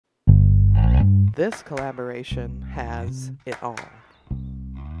This collaboration has it all.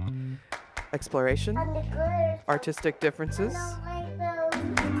 Exploration, artistic differences,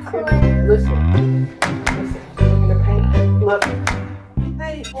 Listen. I'm gonna paint. Look.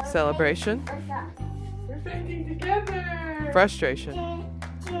 Hey. celebration, We're painting together. frustration,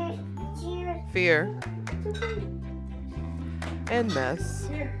 fear, and mess.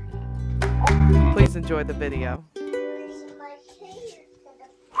 Here. Please enjoy the video.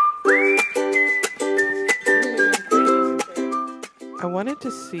 I wanted to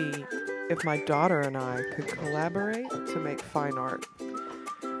see if my daughter and I could collaborate to make fine art.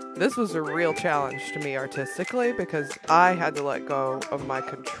 This was a real challenge to me artistically because I had to let go of my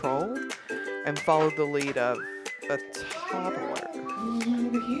control and follow the lead of a toddler.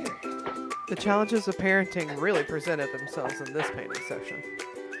 Over here. The challenges of parenting really presented themselves in this painting session.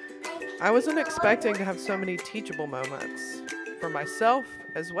 I wasn't expecting to have so many teachable moments for myself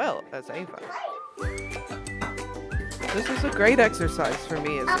as well as Ava. This was a great exercise for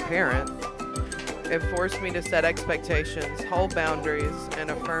me as a parent. It forced me to set expectations, hold boundaries, and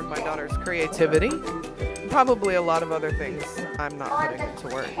affirm my daughter's creativity. Probably a lot of other things I'm not putting into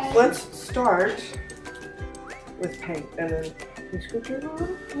words. Let's start with paint, and then you scoop your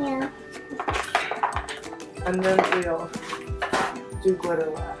little? Yeah. And then we'll do glitter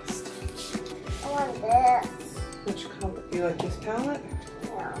last. I want this. Which color? You like this palette?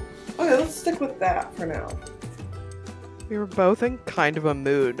 Yeah. Okay, let's stick with that for now. We were both in kind of a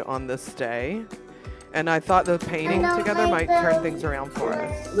mood on this day, and I thought the painting together might turn things around for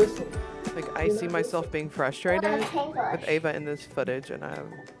us. Listen. Like, I see myself being frustrated with Ava in this footage, and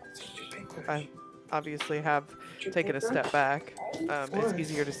I obviously have taken a step back. It's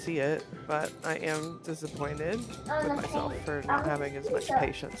easier to see it, but I am disappointed with myself for not having as much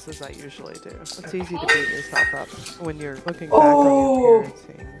patience as I usually do. It's easy to beat yourself up when you're looking back on your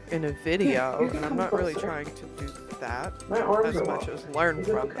parenting in a video, and I'm not really trying to do that as much as learn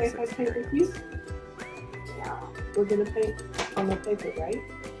from this experience. We're gonna paint on the paper, right?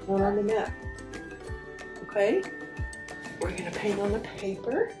 Not on the mat. Okay? We're gonna paint on the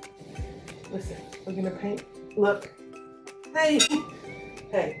paper. Listen, we're gonna paint. Look. Hey!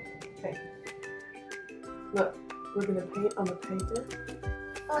 Hey. Hey. Look, we're gonna paint on the paper.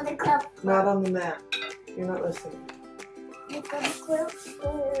 On the cup. Not on the mat. You're not listening. The cup.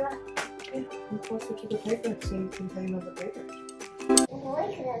 Yeah, come closer to the paper so you can paint on the paper. Look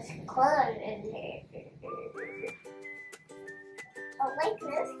at this color in there. I like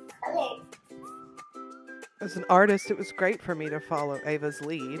this color. As an artist, it was great for me to follow Ava's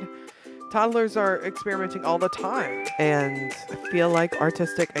lead. Toddlers are experimenting all the time, and I feel like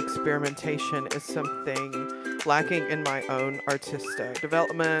artistic experimentation is something lacking in my own artistic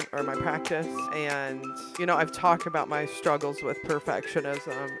development or my practice. And, you know, I've talked about my struggles with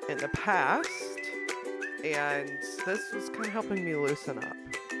perfectionism in the past, and this was kind of helping me loosen up.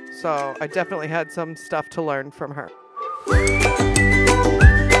 So I definitely had some stuff to learn from her. We'll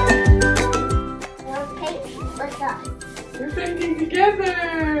paint with us. We're painting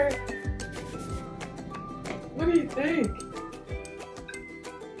together! What do you think?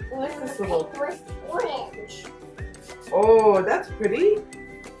 I like this little... Paint with orange. Oh, that's pretty.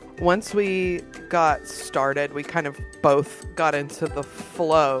 Once we got started, we kind of both got into the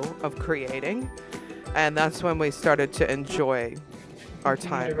flow of creating, and that's when we started to enjoy our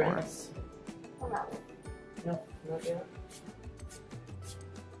time more. No, not yet.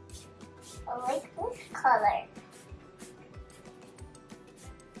 I like this color.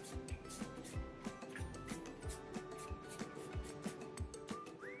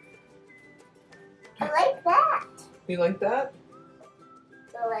 I like that. You like that?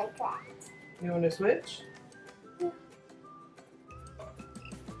 I like that. You want to switch? Yeah.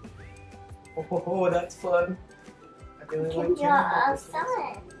 Oh, that's fun. I really You like can draw a this.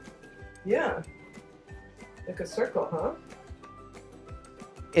 sun. Yeah. Like a circle, huh?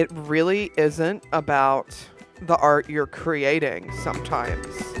 It really isn't about the art you're creating sometimes.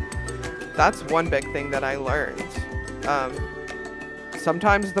 That's one big thing that I learned.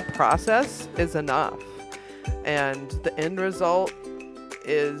 Sometimes the process is enough, and the end result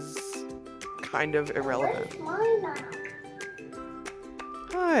is kind of irrelevant. Where's mine now?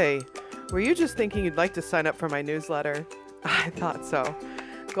 Hi, were you just thinking you'd like to sign up for my newsletter? I thought so.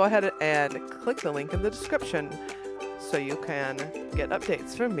 Go ahead and click the link in the description so you can get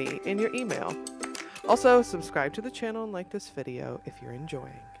updates from me in your email. Also, subscribe to the channel and like this video if you're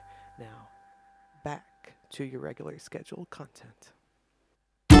enjoying. Now, back to your regularly scheduled content.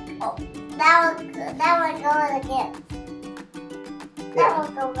 Oh, that one goes again. That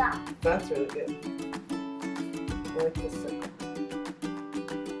one goes up. That's really good. I like this circle.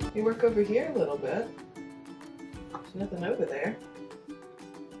 You work over here a little bit. There's nothing over there.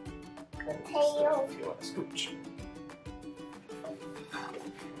 Tail. If you want to scooch.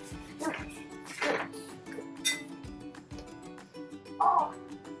 Oh,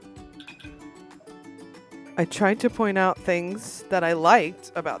 I tried to point out things that I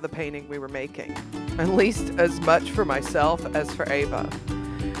liked about the painting we were making, at least as much for myself as for Ava.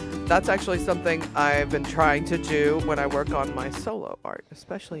 That's actually something I've been trying to do when I work on my solo art,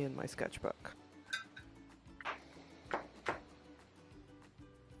 especially in my sketchbook.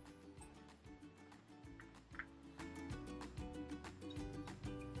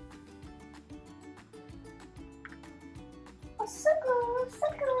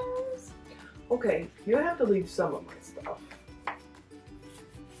 suckers. Okay, you have to leave some of my stuff.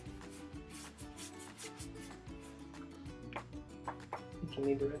 You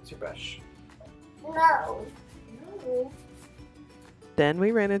need to rinse your brush. No. Then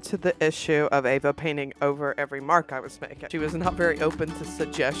we ran into the issue of Ava painting over every mark I was making. She was not very open to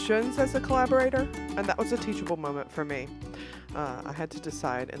suggestions as a collaborator, and that was a teachable moment for me. I had to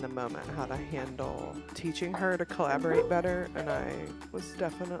decide in the moment how to handle teaching her to collaborate better, and I was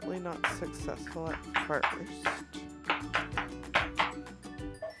definitely not successful at first.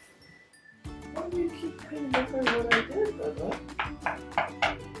 Why do you keep painting over what I did, Bubba?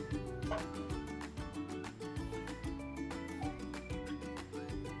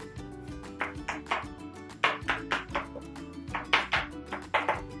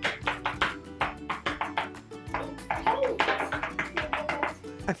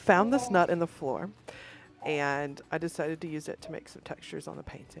 I found this nut in the floor, and I decided to use it to make some textures on the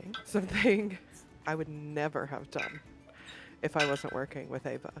painting. Something I would never have done if I wasn't working with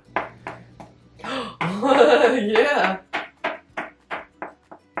Ava. Yeah.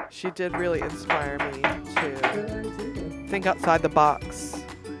 She did really inspire me to think outside the box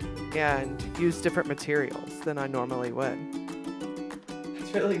and use different materials than I normally would.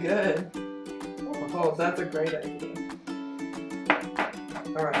 It's really good. Oh, that's a great idea.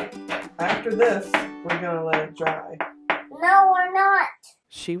 Alright, after this, we're gonna let it dry. No, we're not.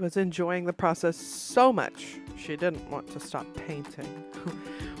 She was enjoying the process so much, she didn't want to stop painting.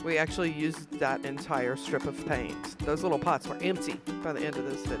 We actually used that entire strip of paint. Those little pots were empty by the end of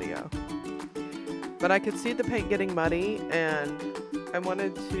this video. But I could see the paint getting muddy, and I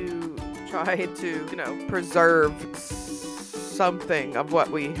wanted to try to, preserve something of what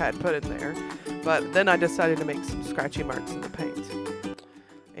we had put in there. But then I decided to make some scratchy marks in the paint.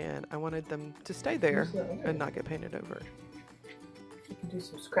 And I wanted them to stay there and not get painted over. You can do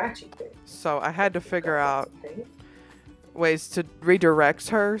some scratchy things. So I had to figure out ways to redirect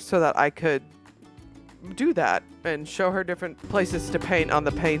her so that I could do that and show her different places to paint on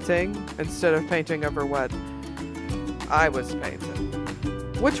the painting instead of painting over what I was painting,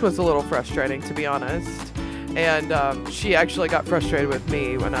 which was a little frustrating, to be honest. And she actually got frustrated with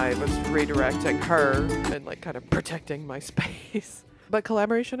me when I was redirecting her and kind of protecting my space. But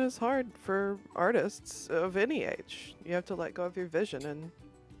collaboration is hard for artists of any age. You have to let go of your vision and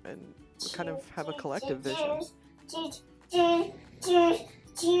kind of have a collective vision. Cheers, cheers, cheers,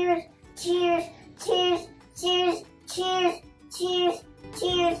 cheers, cheers, cheers, cheers, cheers, cheers,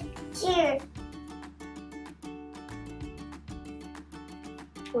 cheers, cheers.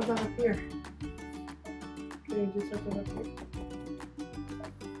 What about up here? Can you do something up here?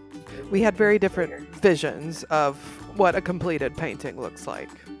 We had very different visions of what a completed painting looks like,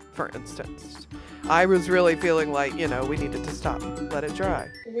 for instance. I was really feeling like, we needed to stop, let it dry.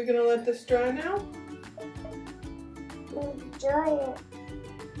 Are we gonna let this dry now? Enjoy it.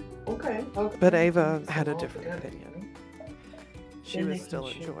 Okay. But Ava had a different opinion. She Then was they still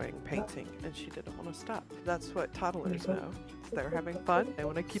can shoot. enjoying painting, and she didn't want to stop. That's what toddlers know. They're having fun. They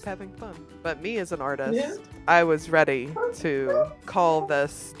want to keep having fun. But me as an artist, I was ready to call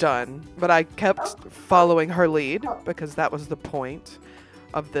this done. But I kept following her lead because that was the point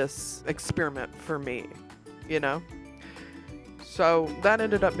of this experiment for me, So that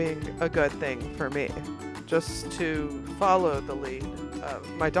ended up being a good thing for me, just to follow the lead of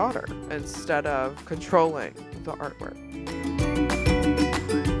my daughter instead of controlling the artwork.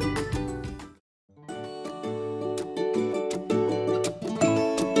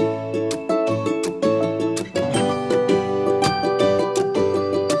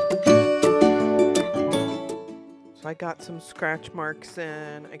 I got some scratch marks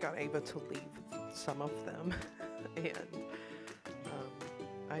in. I got Ava to leave some of them. And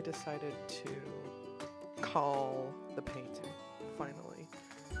I decided to call the painting, finally.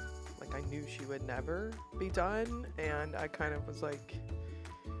 I knew she would never be done, and I kind of was like,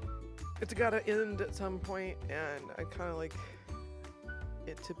 it's gotta end at some point, and I kind of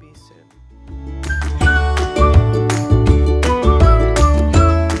it to be soon.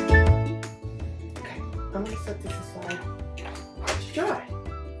 Okay, I'm gonna set this aside. It's dry.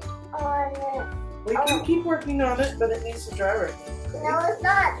 We can keep working on it, but it needs to dry right now. No, it's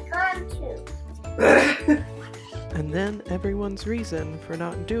not. It's going to. And then everyone's reason for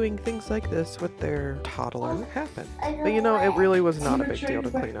not doing things like this with their toddler happened. But you know, it really was not a big deal to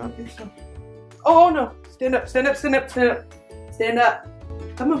clean up. Oh no! Stand up, stand up, stand up, stand up. Stand up.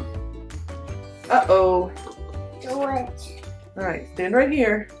 Come on. Uh-oh. Do it. Alright, stand right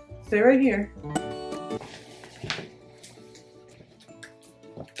here. Stay right here.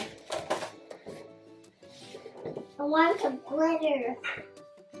 I want some glitter.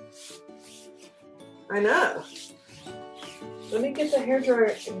 I know. Let me get the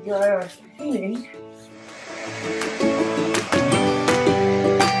hairdryer and dry our painting.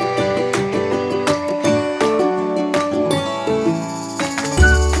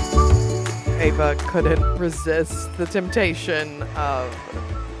 Ava couldn't resist the temptation of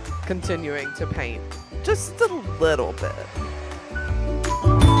continuing to paint just a little bit.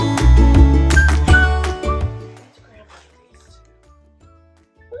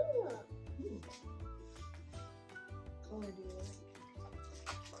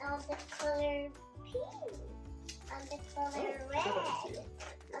 On the color pink. On the color red.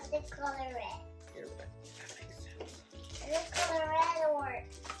 On the color red. The color red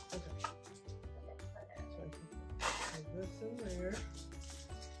works. This in there.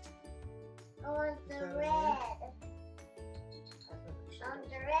 I want the red. On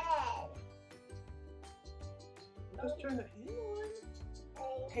the red. I'm just trying to hang on.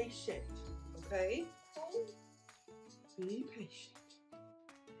 Patient, okay? Be patient.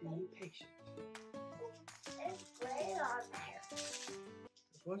 Be patient. There's glitter on there.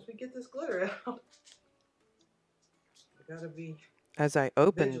 Once we get this glitter out, we gotta be. As I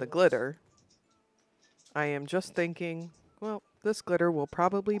open the vigilant. glitter, I am just thinking, well, this glitter will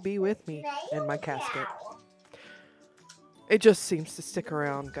probably be with me in my casket. It just seems to stick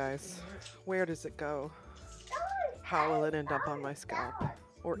around, guys. Where does it go? How will it end up on my scalp?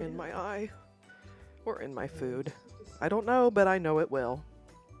 Or in my eye? Or in my food? I don't know, but I know it will.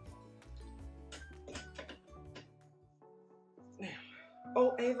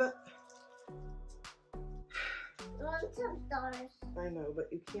 Oh, Ava. I want some stars. I know,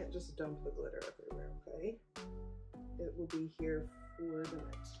 but you can't just dump the glitter everywhere, okay? It will be here for the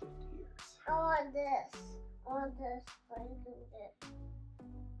next 50 years. I want this. I want this. Please do this.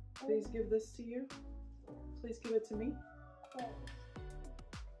 Please give this to you. Please give it to me.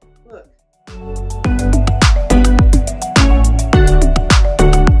 Look.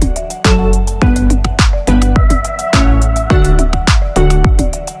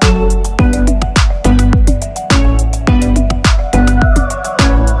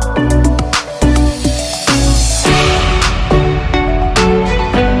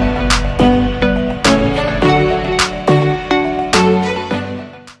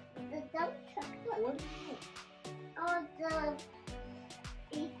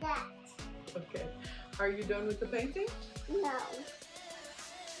 Okay. Are you done with the painting? No.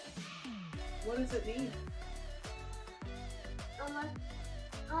 What does it need? I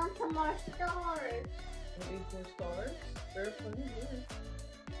want some more stars. It needs more stars? There are plenty here.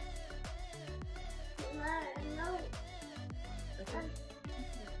 No. Okay.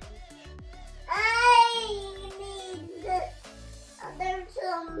 I need this.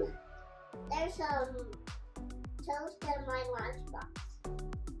 There's some toast in my lunchbox.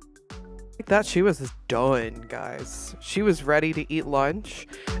 That she was done, guys. She was ready to eat lunch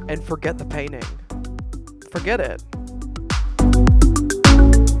and forget the painting. Forget it. I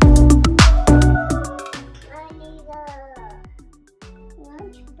need a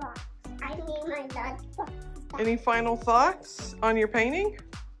lunchbox. I need my lunchbox. Any final thoughts on your painting?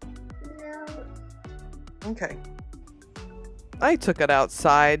 No. Okay. I took it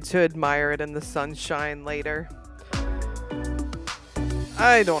outside to admire it in the sunshine later.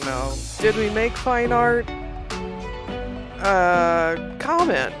 I don't know. Did we make fine art?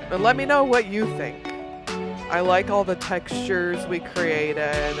 Comment and let me know what you think. I like all the textures we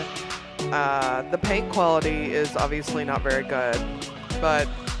created. The paint quality is obviously not very good, but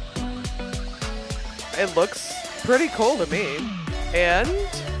it looks pretty cool to me. And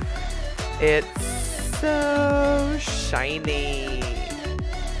it's so shiny.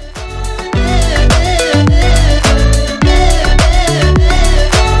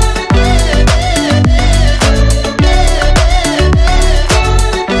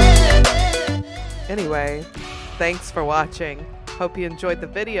 Anyway, thanks for watching. Hope you enjoyed the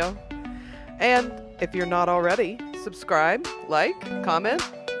video. And if you're not already, subscribe, like, comment.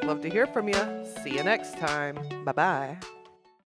 Love to hear from you. See you next time. Bye-bye.